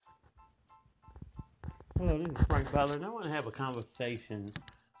Hello, this is Frank Butler, and I want to have a conversation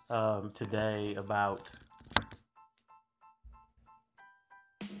today about,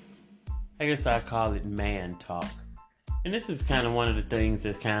 I guess I call it man talk. And this is kind of one of the things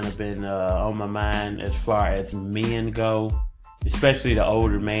that's kind of been on my mind as far as men go, especially the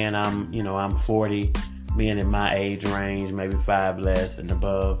older man. I'm 40, men in my age range, maybe five less and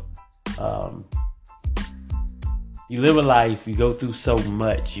above. Um, you live a life, you go through so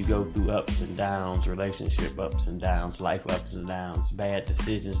much, you go through ups and downs, relationship ups and downs, life ups and downs, bad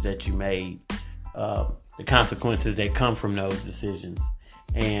decisions that you made, the consequences that come from those decisions.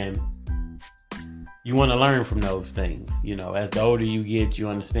 And you want to learn from those things. As the older you get, you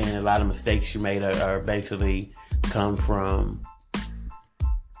understand a lot of mistakes you made are basically come from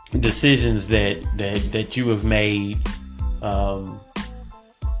decisions that you have made. Um,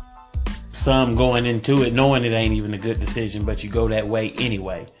 some going into it knowing it ain't even a good decision, but you go that way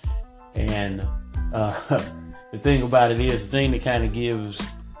anyway. And uh, the thing about it is, the thing that kind of gives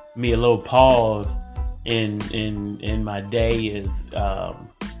me a little pause in my day is, I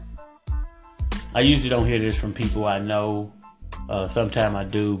usually don't hear this from people I know. Sometimes I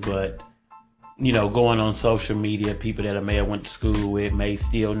do, but going on social media, people that I may have went to school with, may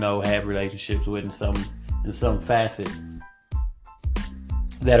still know, have relationships with in some facet,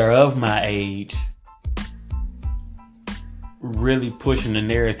 that are of my age, really pushing the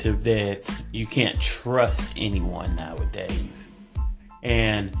narrative that you can't trust anyone nowadays.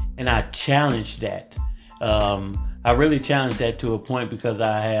 And I challenge that. I really challenge that to a point because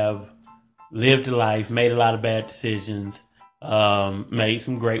I have lived a life, made a lot of bad decisions, made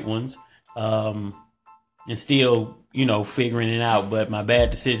some great ones, and still, figuring it out. But my bad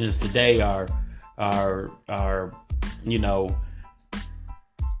decisions today are, you know,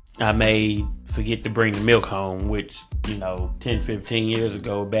 I may forget to bring the milk home, which, 10, 15 years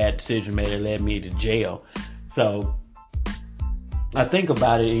ago, a bad decision may have led me to jail. So I think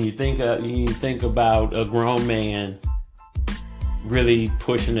about it, and you think about a grown man really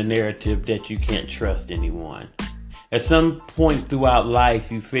pushing the narrative that you can't trust anyone. At some point throughout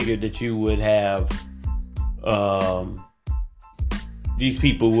life, you figured that you would have, um, these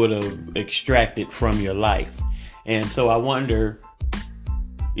people would have extracted from your life, and so I wonder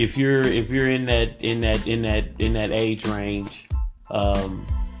if you're in that age range, um,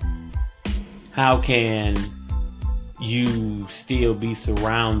 how can you still be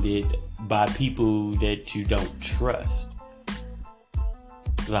surrounded by people that you don't trust?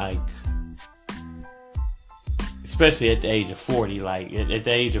 Like, especially at the age of 40. Like, at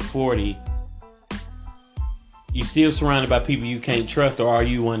the age of 40, you still surrounded by people you can't trust, or are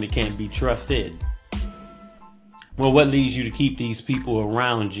you one that can't be trusted? Well, what leads you to keep these people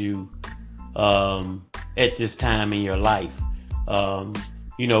around you, at this time in your life? Um,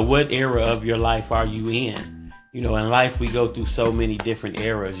 what era of your life are you in? In life we go through so many different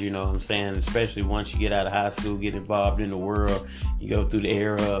eras, you know what I'm saying? Especially once you get out of high school, get involved in the world, you go through the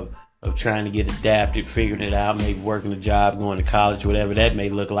era of trying to get adapted, figuring it out, maybe working a job, going to college, whatever that may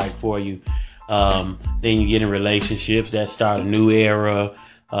look like for you. Then you get in relationships that start a new era.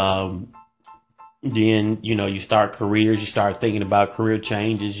 Then, you start careers, you start thinking about career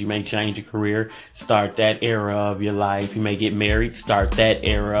changes, you may change your career, start that era of your life. You may get married, start that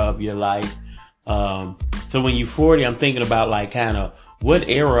era of your life. So when you're 40, I'm thinking about, like, kind of what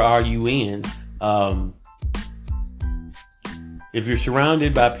era are you in? Um, if you're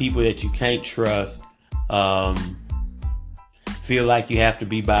surrounded by people that you can't trust, um, feel like you have to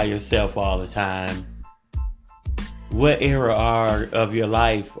be by yourself all the time, what era of your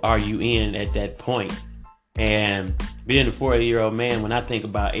life are you in at that point? And being a 40-year-old man, when I think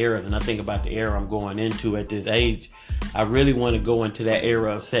about eras and I think about the era I'm going into at this age, I really want to go into that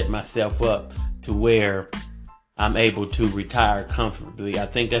era of setting myself up to where I'm able to retire comfortably. I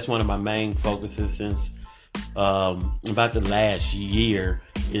think that's one of my main focuses since, about the last year,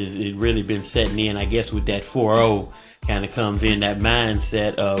 is it really been setting in. I guess with that 4-0 kind of comes in that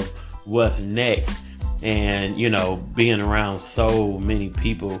mindset of what's next. And, being around so many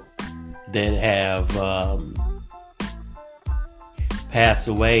people that have, passed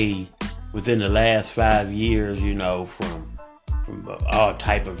away within the last 5 years, from all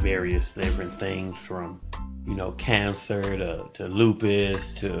type of various different things, from, cancer to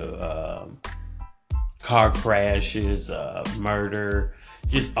lupus to, car crashes, murder,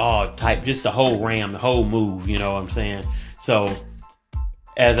 just all type, just the whole move, you know what I'm saying? So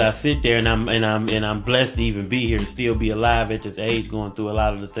as I sit there, and I'm blessed to even be here, to still be alive at this age, going through a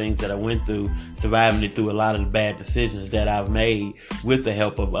lot of the things that I went through, surviving it through a lot of the bad decisions that I've made with the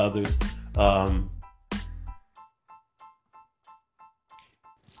help of others. Um,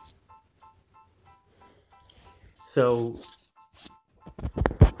 So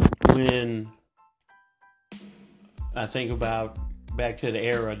when I think about back to the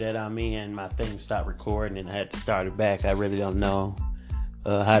era that I'm in, my thing stopped recording and I had to start it back. I really don't know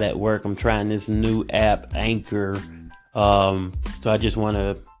how that works. I'm trying this new app, Anchor. So I just want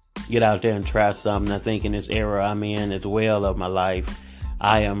to get out there and try something. I think in this era I'm in as well of my life,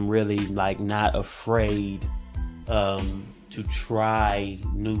 I am really like not afraid to try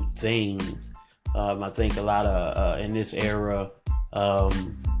new things. I think a lot of in this era,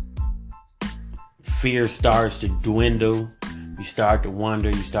 fear starts to dwindle. You start to wonder.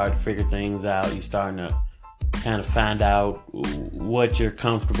 You start to figure things out. You're starting to kind of find out what you're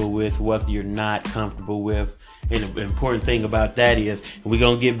comfortable with, what you're not comfortable with. And the important thing about that is we're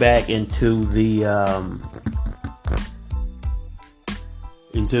gonna get back into the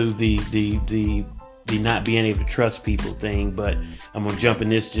not being able to trust people thing, but I'm gonna jump in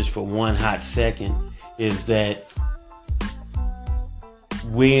this just for one hot second. Is that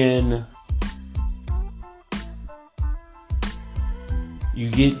when you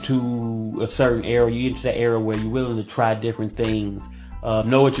get to a certain era, you get to that era where you're willing to try different things,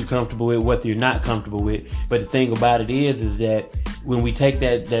 know what you're comfortable with, what you're not comfortable with. But the thing about it is that when we take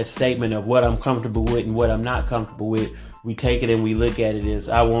that statement of what I'm comfortable with and what I'm not comfortable with, we take it and we look at it as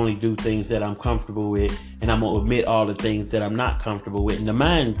I will only do things that I'm comfortable with, and I'm gonna omit all the things that I'm not comfortable with. And the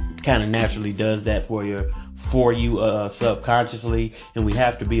mind kind of naturally does that for you subconsciously, and we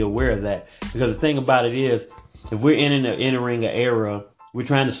have to be aware of that. Because the thing about it is, if we're entering an era, we're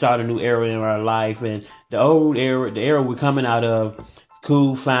trying to start a new era in our life, and the old era, the era we're coming out of,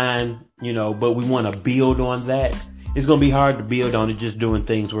 cool, fine, but we want to build on that. It's going to be hard to build on it just doing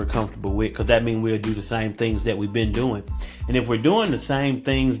things we're comfortable with, because that means we'll do the same things that we've been doing. And if we're doing the same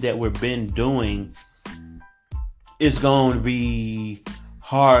things that we've been doing, it's going to be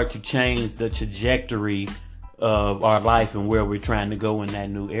hard to change the trajectory of our life and where we're trying to go in that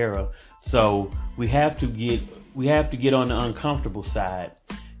new era. So we have to get on the uncomfortable side.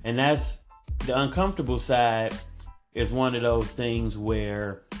 And that's the uncomfortable side is one of those things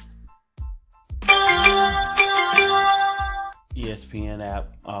where ESPN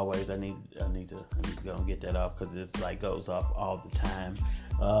app always I need to go and get that off because it's like goes off all the time.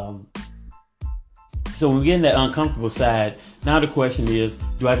 So when we get in that uncomfortable side, now the question is,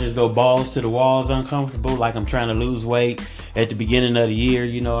 do I just go balls to the walls uncomfortable, like I'm trying to lose weight at the beginning of the year?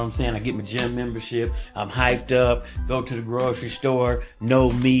 You know what I'm saying? I get my gym membership, I'm hyped up, go to the grocery store,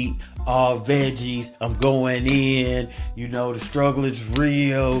 no meat, all veggies, I'm going in, the struggle is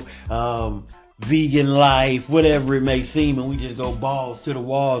real, vegan life, whatever it may seem, and we just go balls to the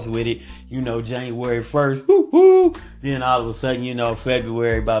walls with it, January 1st, whoo. Then all of a sudden,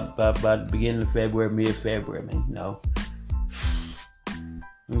 February, about the beginning of February, mid-February,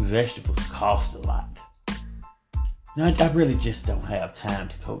 vegetables cost a lot. Now, I really just don't have time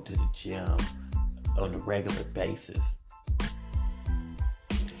to go to the gym on a regular basis.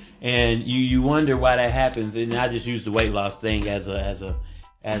 And you wonder why that happens, and I just use the weight loss thing as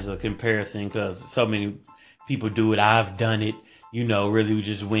a comparison because so many people do it. I've done it, really we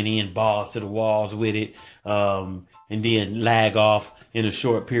just went in balls to the walls with it, and then lag off in a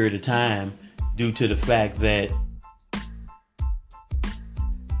short period of time due to the fact that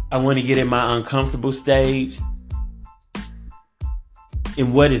I want to get in my uncomfortable stage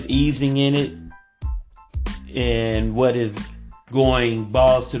and what is easing in it and what is going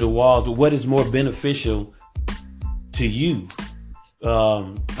balls to the walls, but what is more beneficial to you.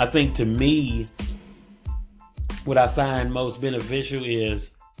 I think to me, what I find most beneficial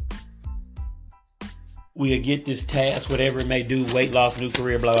is we'll get this task, whatever it may do, weight loss, new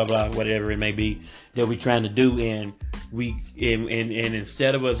career, blah, blah, blah, whatever it may be that we're trying to do. And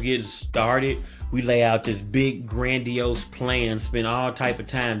instead of us getting started, we lay out this big grandiose plan, spend all type of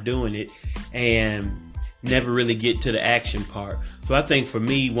time doing it and never really get to the action part. So I think for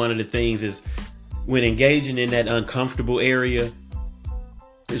me, one of the things is when engaging in that uncomfortable area,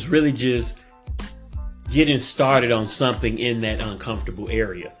 it's really just getting started on something in that uncomfortable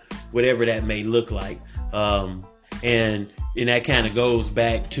area, whatever that may look like. And that kind of goes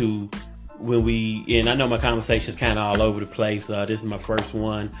back to when and I know my conversation's kind of all over the place. This is my first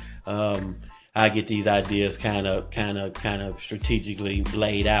one. I get these ideas kind of strategically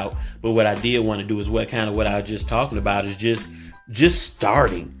laid out. But what I did want to do is what I was just talking about is just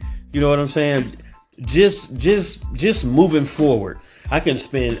starting. You know what I'm saying? Just moving forward. I can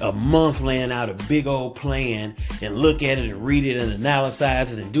spend a month laying out a big old plan and look at it and read it and analyze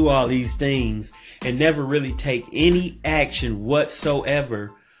it and do all these things and never really take any action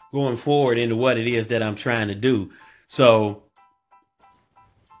whatsoever going forward into what it is that I'm trying to do. So,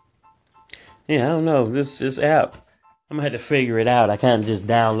 Yeah, I don't know. This app, I'm gonna have to figure it out. I kind of just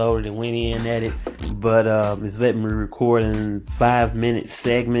downloaded and went in at it, but it's letting me record in 5 minute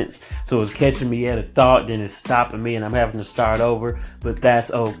segments, so it's catching me at a thought, then it's stopping me, and I'm having to start over. But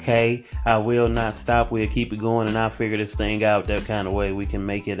that's okay. I will not stop. We'll keep it going, and I'll figure this thing out that kind of way we can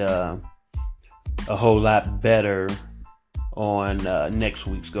make it a whole lot better on next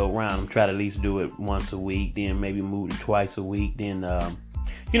week's go round. I'm trying to at least do it once a week, then maybe move to twice a week, then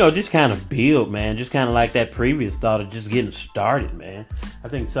just kind of build, man. Just kind of like that previous thought of just getting started, man. I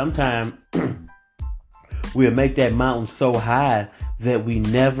think sometimes we'll make that mountain so high that we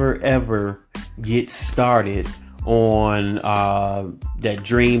never ever get started on that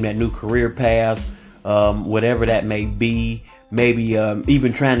dream, that new career path, whatever that may be. Maybe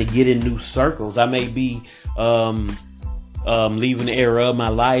even trying to get in new circles. I may be leaving the era of my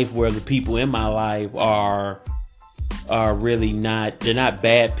life where the people in my life are really not, they're not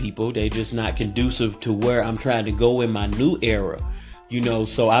bad people. They're just not conducive to where I'm trying to go in my new era.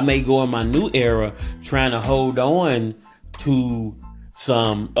 So I may go in my new era trying to hold on to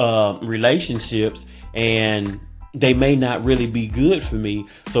some relationships, and they may not really be good for me.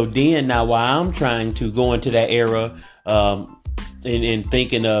 So then now while I'm trying to go into that era, and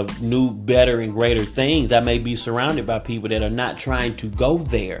thinking of new, better, and greater things, I may be surrounded by people that are not trying to go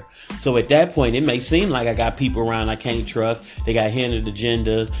there. So at that point, it may seem like I got people around I can't trust. They got hidden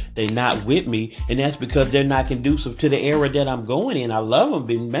agendas. They're not with me. And that's because they're not conducive to the era that I'm going in. I love them.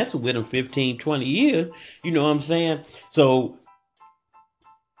 Been messing with them 15, 20 years. You know what I'm saying? So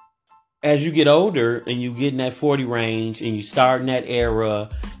as you get older and you get in that 40 range and you start in that era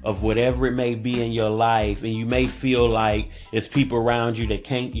of whatever it may be in your life, and you may feel like it's people around you that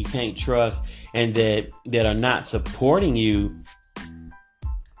you can't trust, and that are not supporting you,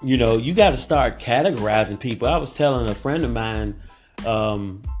 you got to start categorizing people. I was telling a friend of mine,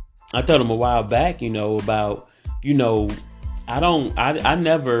 I told him a while back, about, I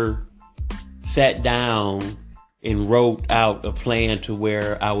never sat down and wrote out a plan to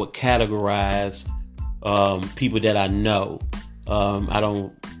where I would categorize people that I know.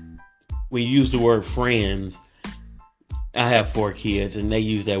 We use the word friends. I have 4 kids, and they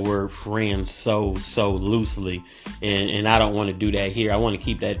use that word friends so loosely, and I don't want to do that here. I want to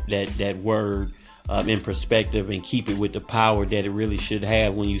keep that word in perspective and keep it with the power that it really should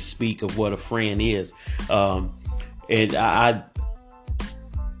have when you speak of what a friend is. And I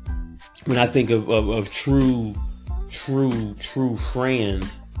when I think of true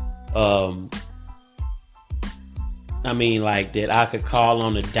friends, I mean, like, that I could call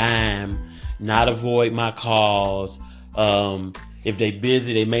on a dime, not avoid my calls. If they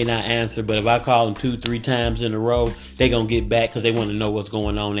busy, they may not answer, but if I call them 2-3 times in a row, they gonna get back because they want to know what's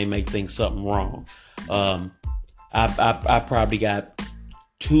going on. They may think something wrong. I probably got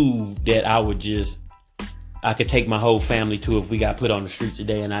 2 that I could take my whole family to if we got put on the street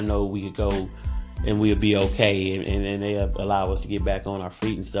today, and I know we could go and we'll be okay, and they allow us to get back on our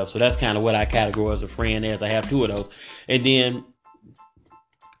feet and stuff. So that's kind of what I categorize a friend as. I have 2 of those. And then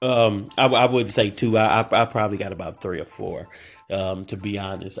I wouldn't say 2. I probably got about 3 or 4. To be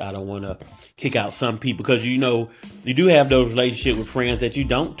honest, I don't want to kick out some people because you do have those relationships with friends that you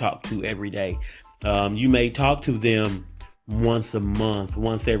don't talk to every day. You may talk to them once a month,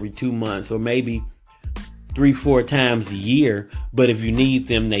 once every 2 months, or maybe 3-4 times a year, but if you need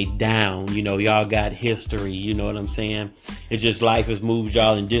them, they down. Y'all got history. You know what I'm saying? It's just life has moved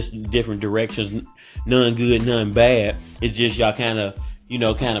y'all in different directions. None good, none bad. It's just y'all kind of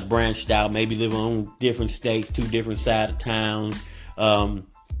branched out. Maybe live on different states, 2 different side of towns. But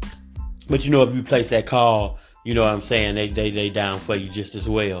if you place that call, you know what I'm saying? They down for you just as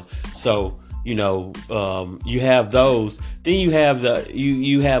well. So you have those. Then you have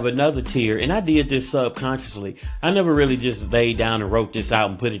you have another tier, and I did this subconsciously. I never really just laid down and wrote this out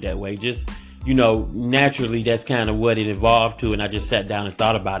and put it that way. Just naturally, that's kind of what it evolved to, and I just sat down and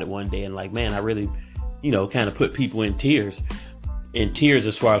thought about it one day, and like, man, I really, kind of put people in tiers. In tiers,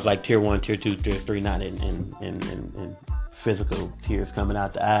 as far as like tier 1, tier 2, tier 3, not in physical tears coming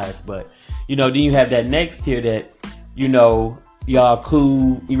out the eyes, but then you have that next tier that y'all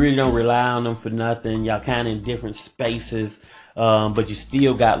cool. You really don't rely on them for nothing. Y'all kind of in different spaces, but you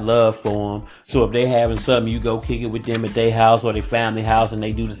still got love for them. So if they having something, you go kick it with them at their house or their family house, and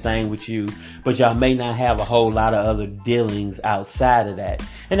they do the same with you. But y'all may not have a whole lot of other dealings outside of that,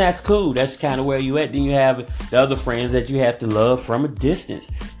 and that's cool. That's kind of where you at. Then you have the other friends that you have to love from a distance,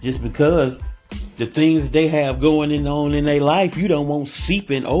 just because the things they have going on in their life, you don't want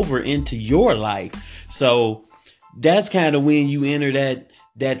seeping over into your life. So that's kind of when you enter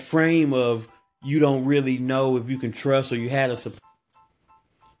that frame of you don't really know if you can trust, or you had a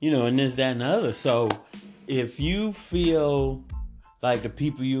and this, that, and the other. So if you feel like the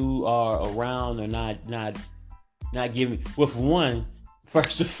people you are around are not giving, well, for one,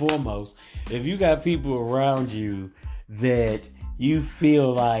 first and foremost, if you got people around you that you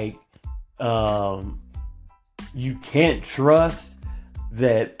feel like um, you can't trust,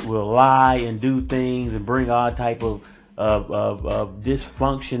 that will lie and do things and bring all type of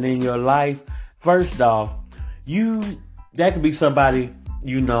dysfunction in your life. First off, that could be somebody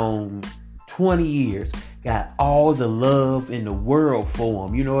you know 20 years, got all the love in the world for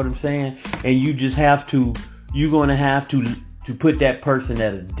them. You know what I'm saying? And you're gonna have to put that person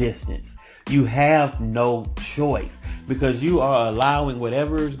at a distance. You have no choice because you are allowing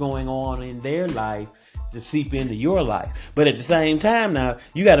whatever is going on in their life to seep into your life. But at the same time, now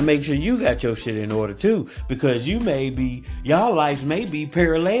you got to make sure you got your shit in order too, because y'all lives may be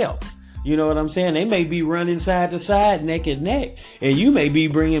parallel. You know what I'm saying? They may be running side to side, neck and neck, and you may be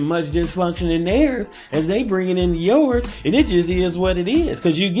bringing much dysfunction in theirs as they bring it into yours, and it just is what it is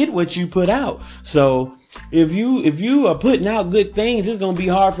because you get what you put out. So if you are putting out good things, it's gonna be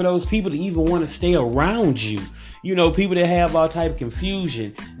hard for those people to even want to stay around you. People that have all type of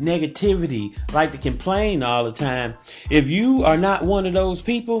confusion, negativity, like to complain all the time. If you are not one of those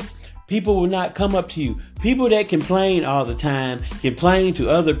people will not come up to you. People that complain all the time complain to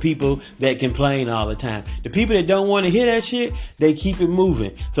other people that complain all the time. The people that don't want to hear that shit, they keep it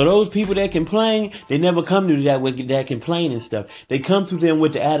moving. So those people that complain, they never come to that with that complaining stuff. They come to them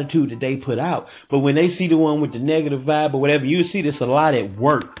with the attitude that they put out. But when they see the one with the negative vibe or whatever, you see this a lot at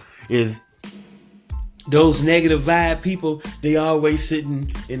work, is those negative vibe people, they always sitting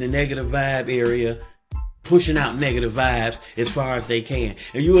in the negative vibe area, pushing out negative vibes as far as they can.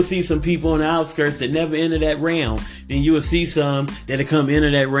 And you will see some people on the outskirts that never enter that realm. Then you will see some that come enter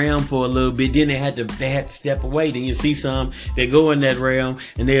that realm for a little bit. Then they had to step away. Then you see some that go in that realm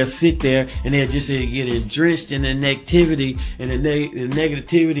and they'll sit there and they'll just get drenched in the negativity, and the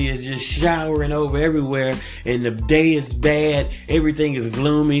negativity is just showering over everywhere. And the day is bad. Everything is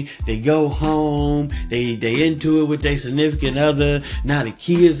gloomy. They go home. They into it with their significant other. Now the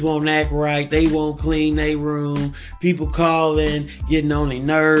kids won't act right. They won't clean their room, people calling, getting on their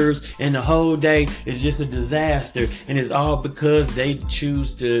nerves, and the whole day is just a disaster. And it's all because they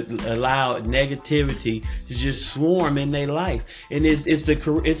choose to allow negativity to just swarm in their life. And it's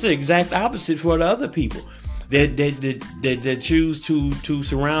the exact opposite for the other people that choose to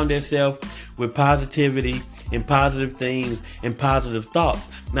surround themselves with positivity and positive things and positive thoughts.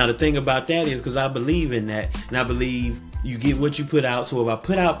 Now the thing about that is, because I believe in that, and I believe you get what you put out. So if I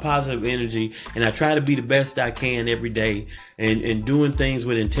put out positive energy and I try to be the best I can every day and doing things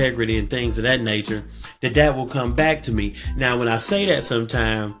with integrity and things of that nature, that will come back to me. Now, when I say that,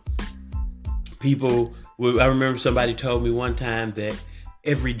 sometimes I remember somebody told me one time that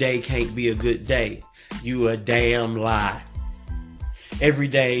every day can't be a good day. You a damn lie. Every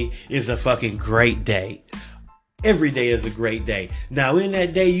day is a fucking great day. Every day is a great day. Now, in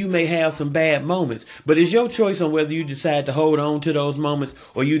that day, you may have some bad moments, but it's your choice on whether you decide to hold on to those moments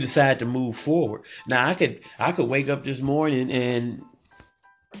or you decide to move forward. Now, I could wake up this morning and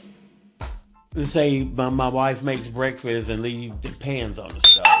let's say my wife makes breakfast and leave the pans on the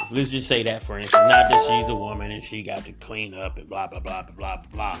stove. Let's just say that, for instance. Not that she's a woman and she got to clean up and blah, blah, blah, blah, blah,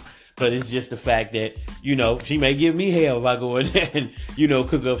 blah. But it's just the fact that, she may give me hell if I go in there and,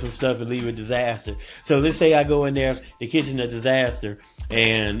 cook up some stuff and leave a disaster. So let's say I go in there, the kitchen a disaster,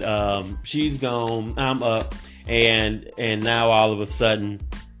 and she's gone, I'm up, and now all of a sudden,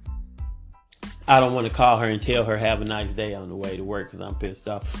 I don't want to call her and tell her have a nice day on the way to work because I'm pissed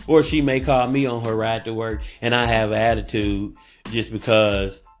off. Or she may call me on her ride to work and I have an attitude just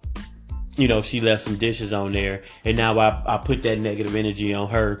because, she left some dishes on there. And now I put that negative energy on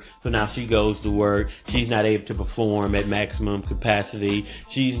her. So now she goes to work. She's not able to perform at maximum capacity.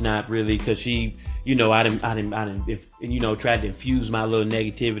 She's not really, because she, I didn't, tried to infuse my little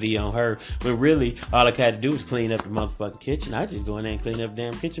negativity on her. But really, all I had to do was clean up the motherfucking kitchen. I just go in there and clean up the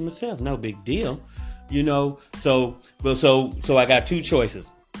damn kitchen myself. No big deal. So I got two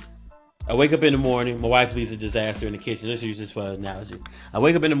choices. I wake up in the morning, my wife leaves a disaster in the kitchen. Let's use this for an analogy. I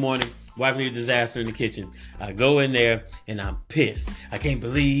wake up in the morning, wife leaves a disaster in the kitchen. I go in there and I'm pissed. I can't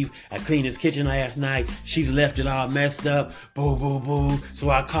believe I cleaned this kitchen last night. She's left it all messed up. Boo, boo, boo. So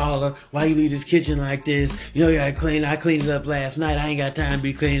I call her, why you leave this kitchen like this? I cleaned it up last night. I ain't got time to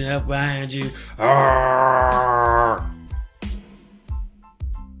be cleaning up behind you.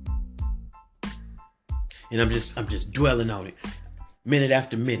 And I'm just dwelling on it. Minute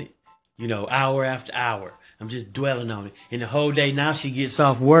after minute. Hour after hour. I'm just dwelling on it. And the whole day, now she gets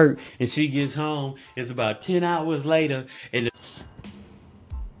off work and she gets home. It's about 10 hours later. And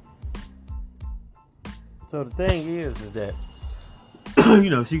So the thing is that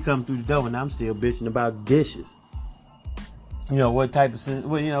she come through the door and I'm still bitching about dishes. What type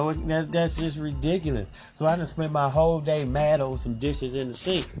of that's just ridiculous. So I done spent my whole day mad over some dishes in the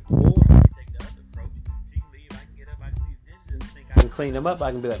sink. Or I can take the other approach. She can leave. I can get up. I can see the dishes in the sink. I can clean them up.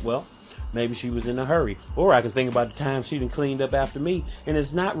 I can be like, well, maybe she was in a hurry. Or I can think about the time she done cleaned up after me, and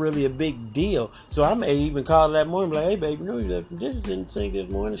it's not really a big deal. So I may even call her that morning, like, hey, baby, you left some dishes in the sink this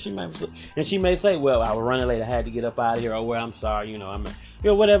morning. She may say, well, I was running late. I had to get up out of here. Or, well, I'm sorry.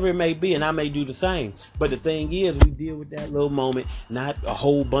 Whatever it may be, and I may do the same. But the thing is, we deal with that little moment, not a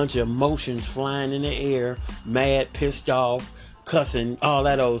whole bunch of emotions flying in the air, mad, pissed off, cussing, all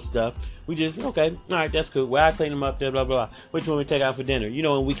that old stuff. We just, okay, all right, that's cool. Well, I clean them up, blah, blah, blah. Which one we take out for dinner?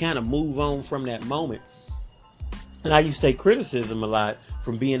 And we kind of move on from that moment. And I used to take criticism a lot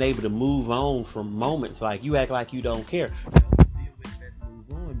from being able to move on from moments. Like, you act like you don't care.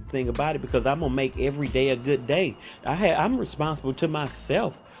 Thing about it, because I'm gonna make every day a good day. I'm responsible to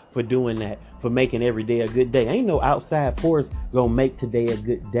myself for doing that, for making every day a good day. Ain't no outside force gonna make today a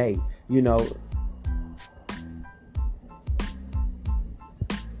good day.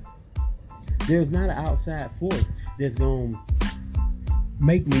 There's not an outside force that's gonna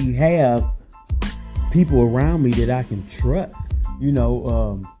make me have people around me that I can trust.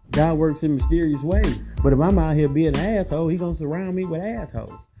 God works in mysterious ways. But if I'm out here being an asshole, He's gonna surround me with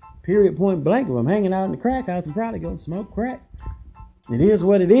assholes. Period, point blank. If I'm hanging out in the crack house, I'm probably gonna smoke crack. It is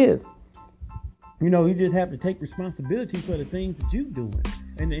what it is. You just have to take responsibility for the things that you're doing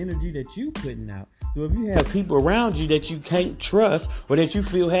and the energy that you putting out. So if you have people around you that you can't trust or that you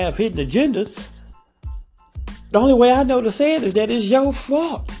feel have hidden agendas, the only way I know to say it is that it's your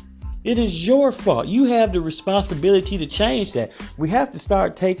fault. It is your fault. You have the responsibility to change that. We have to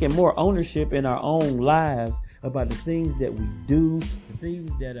start taking more ownership in our own lives about the things that we do, the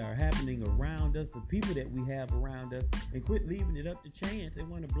things that are happening around us, the people that we have around us, and quit leaving it up to chance and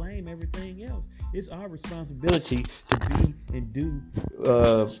want to blame everything else. It's our responsibility to be and do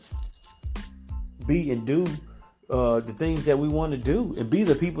the things that we want to do and be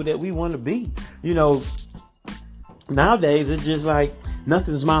the people that we want to be. Nowadays it's just like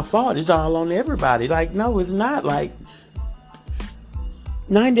nothing's my fault. It's all on everybody. Like, no, it's not. Like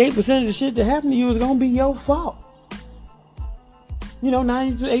 98% of the shit that happened to you is gonna be your fault.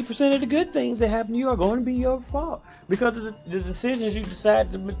 98% of the good things that happen to you are going to be your fault because of the decisions you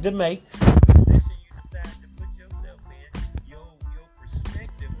decide to make. The position you decide to put yourself in, your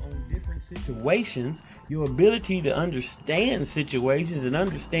perspective on different situations, your ability to understand situations and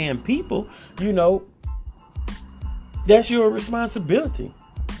understand people. That's your responsibility.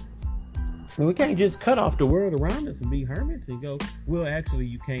 And we can't just cut off the world around us and be hermits and go, well, actually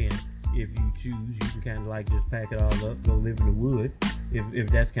you can. If you choose, you can kind of like just pack it all up, go live in the woods, if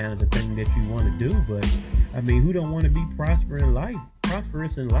that's kind of the thing that you want to do. But I mean, who don't want to be prosperous in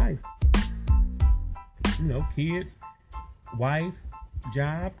life? Kids, wife,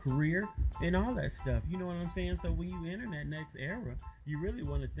 job, career, and all that stuff. You know what I'm saying? So when you enter that next era, you really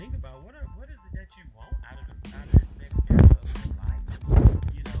want to think about what is it that you want out of this next era of your life?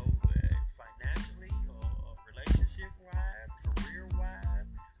 Financially or relationship-wise, career-wise.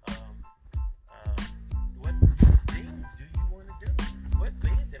 What things do you want to do? What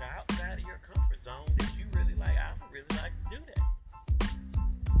things that are outside of your comfort zone that you really like? I would really like to do that.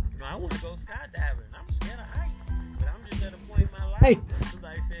 I want to go skydiving. I'm scared of heights, but I'm just at a point in my life that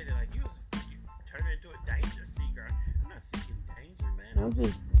somebody said that like you turn into a danger seeker. I'm not seeking danger, man. I'm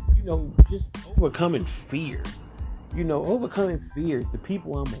just overcoming fears. Overcoming fears. The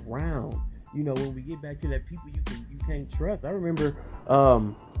people I'm around. When we get back to that people you can't trust. I remember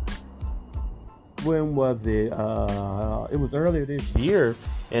when was it? It was earlier this year,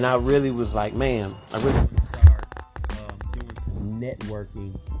 and I really was like, man, I really want to start doing some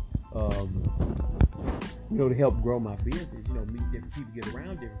networking. To help grow my business, meet different people, get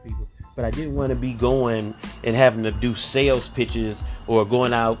around different people. But I didn't want to be going and having to do sales pitches or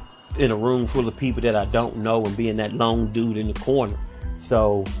going out in a room full of people that I don't know and being that lone dude in the corner.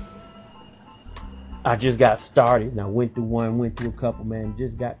 So I just got started and I went to a couple, man,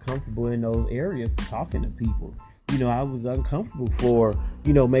 just got comfortable in those areas talking to people. I was uncomfortable for,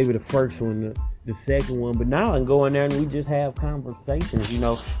 maybe the first one, the second one, but now I can go in there and we just have conversations,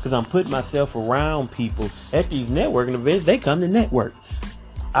 because I'm putting myself around people at these networking events. They come to network.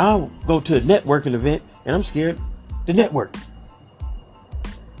 I'll go to a networking event and I'm scared to network.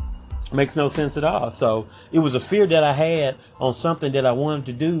 Makes no sense at all. So it was a fear that I had on something that I wanted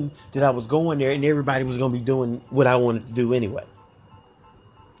to do, that I was going there and everybody was going to be doing what I wanted to do anyway.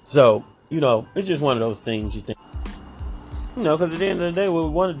 So, it's just one of those things you think. Because at the end of the day, what we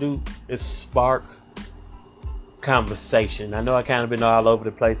want to do is spark conversation. I know I kind of been all over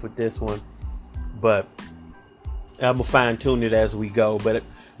the place with this one, but I'm gonna fine tune it as we go. But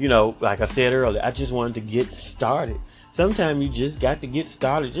like I said earlier, I just wanted to get started. Sometimes you just got to get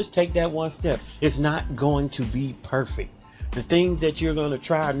started. Just take that one step. It's not going to be perfect. The things that you're going to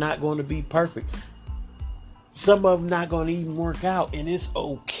try are not going to be perfect. Some of them not going to even work out, and it's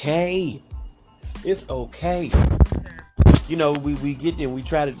okay. It's okay. We get there, we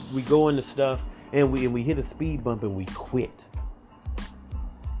go into stuff, and we hit a speed bump, and we quit.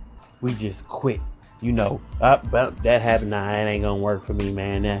 We just quit. But that happened. Nah, it ain't gonna work for me,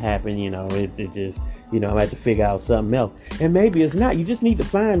 man. That happened. It just, I have to figure out something else. And maybe it's not. You just need to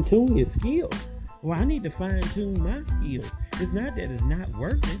fine tune your skills. Well, I need to fine tune my skills. It's not that it's not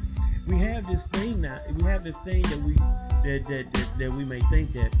working. We have this thing now. We have this thing that we may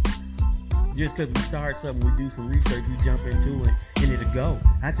think that just because we start something, we do some research, we jump into it, and it'll go.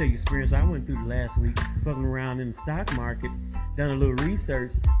 I tell you, experience I went through the last week, fucking around in the stock market, done a little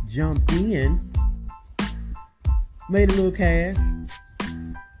research, jumped in, made a little cash,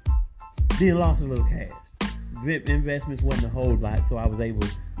 then lost a little cash. Investments wasn't a whole lot, so I was able,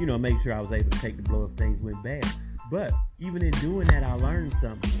 make sure I was able to take the blow if things went bad. But even in doing that, I learned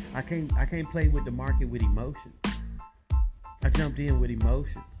something. I can't play with the market with emotions. I jumped in with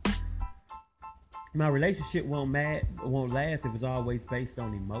emotions. My relationship won't last if it's always based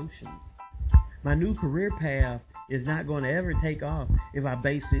on emotions. My new career path is not going to ever take off if I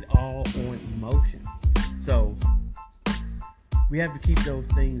base it all on emotions. So we have to keep those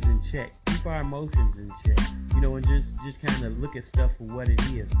things in check. Keep our emotions in check. And just kind of look at stuff for what it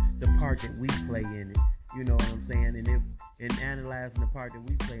is, the part that we play in it. You know what I'm saying? And analyzing the part that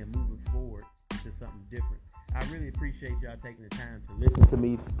we play and moving forward to something different. I really appreciate y'all taking the time to listen to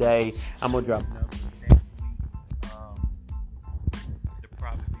me today. I'm gonna drop another one next week. It'll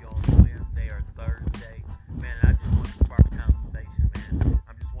probably be on Wednesday or Thursday. Man, I just want to spark conversation, man.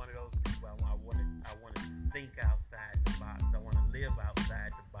 I'm just one of those people. I want to think outside the box. I want to live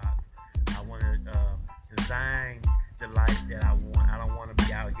outside the box. I want to design the life that I want. I don't want to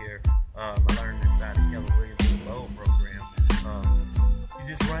be out here. I learned this out of Keller Williams' Low program.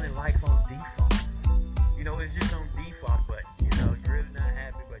 You're just running life on default. It's just on default, but you're really not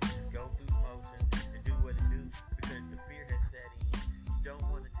happy, but you just go through the motions and do what it do because the fear has set in. You don't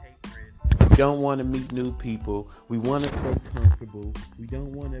want to take risks. We don't want to meet new people. We want to stay comfortable. We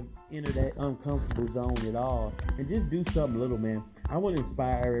don't want to enter that uncomfortable zone at all. And just do something little, man. I want to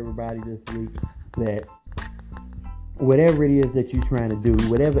inspire everybody this week that whatever it is that you're trying to do,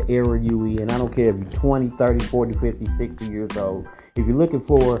 whatever era you in, I don't care if you're 20, 30, 40, 50, 60 years old. If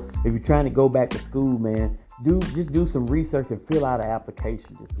you're trying to go back to school, man, just do some research and fill out an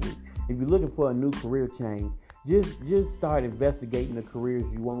application this week. If you're looking for a new career change, just start investigating the careers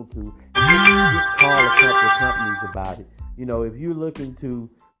you want to. And just call a couple of companies about it. If you're looking to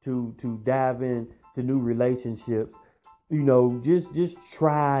dive in to new relationships, just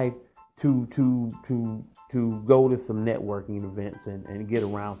try to go to some networking events and get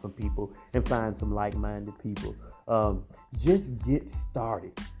around some people and find some like-minded people. Just get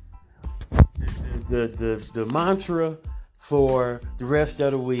started. The mantra for the rest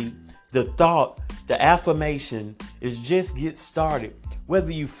of the week, the affirmation is just get started.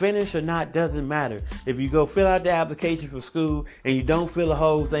 Whether you finish or not doesn't matter. If you go fill out the application for school and you don't fill the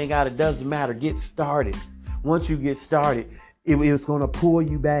whole thing out, it doesn't matter. Get started. Once you get started, it's going to pull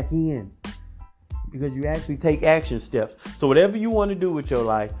you back in. Because you actually take action steps. So whatever you want to do with your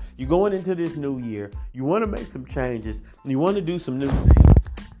life, you're going into this new year, you want to make some changes, and you want to do some new things.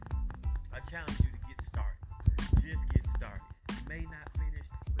 I challenge you to get started. Just get started. You may not finish,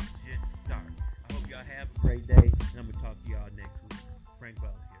 but just start. I hope y'all have a great day, and I'm going to talk to y'all next week. Frank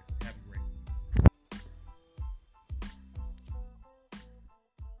Butler.